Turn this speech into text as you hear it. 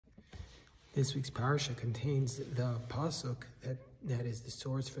This week's parsha contains the pasuk that is the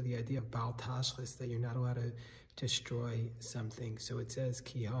source for the idea of Baal Tashlis, that you're not allowed to destroy something. So it says,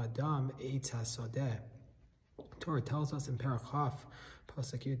 Ki ha'adam eitz hasadeh. Torah tells us in Parachaf,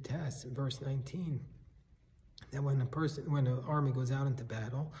 pasuk Yud Tes, verse 19, that when an army goes out into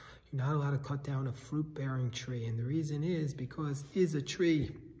battle, you're not allowed to cut down a fruit-bearing tree. And the reason is because is a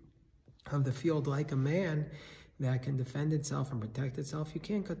tree of the field like a man that can defend itself and protect itself? You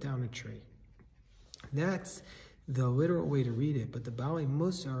can't cut down a tree. That's the literal way to read it, but the Baalei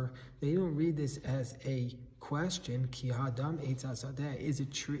Musar, they don't read this as a question, Ki ha'adam eitz hasadeh, is a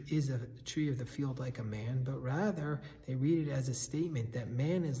tree of the field like a man, but rather they read it as a statement that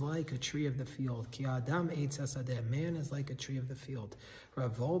man is like a tree of the field. Ki ha'adam eitz hasadeh, man is like a tree of the field.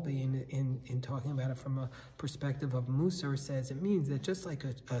 Rav Volbe, in talking about it from a perspective of Musar, says it means that just like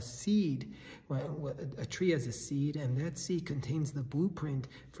a seed, a tree has a seed, and that seed contains the blueprint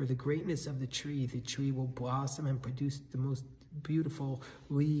for the greatness of the tree will blossom and produce the most beautiful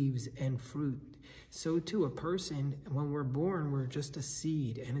leaves and fruit. So too, a person, when we're born, we're just a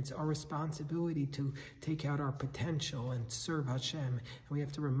seed, and it's our responsibility to take out our potential and serve Hashem. And we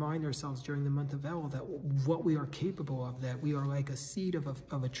have to remind ourselves during the month of Elul that what we are capable of, that we are like a seed of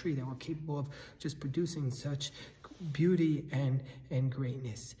a tree, that we're capable of just producing such beauty and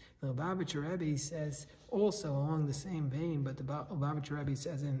greatness. The Lubavitcher Rebbe says, also along the same vein, but the Lubavitcher Rebbe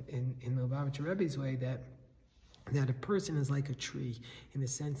says in the Lubavitcher Rebbe's way that a person is like a tree, in the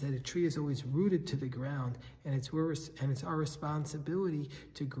sense that a tree is always rooted to the ground, and it's our responsibility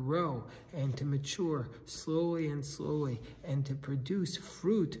to grow and to mature slowly and slowly and to produce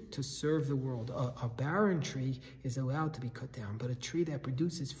fruit to serve the world. A barren tree is allowed to be cut down, but a tree that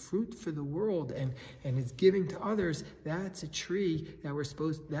produces fruit for the world and is giving to others, that's a tree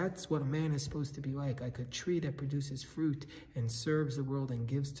that that's what a man is supposed to be like a tree that produces fruit and serves the world and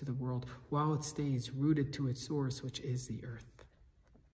gives to the world while it stays rooted to its source, which is the earth.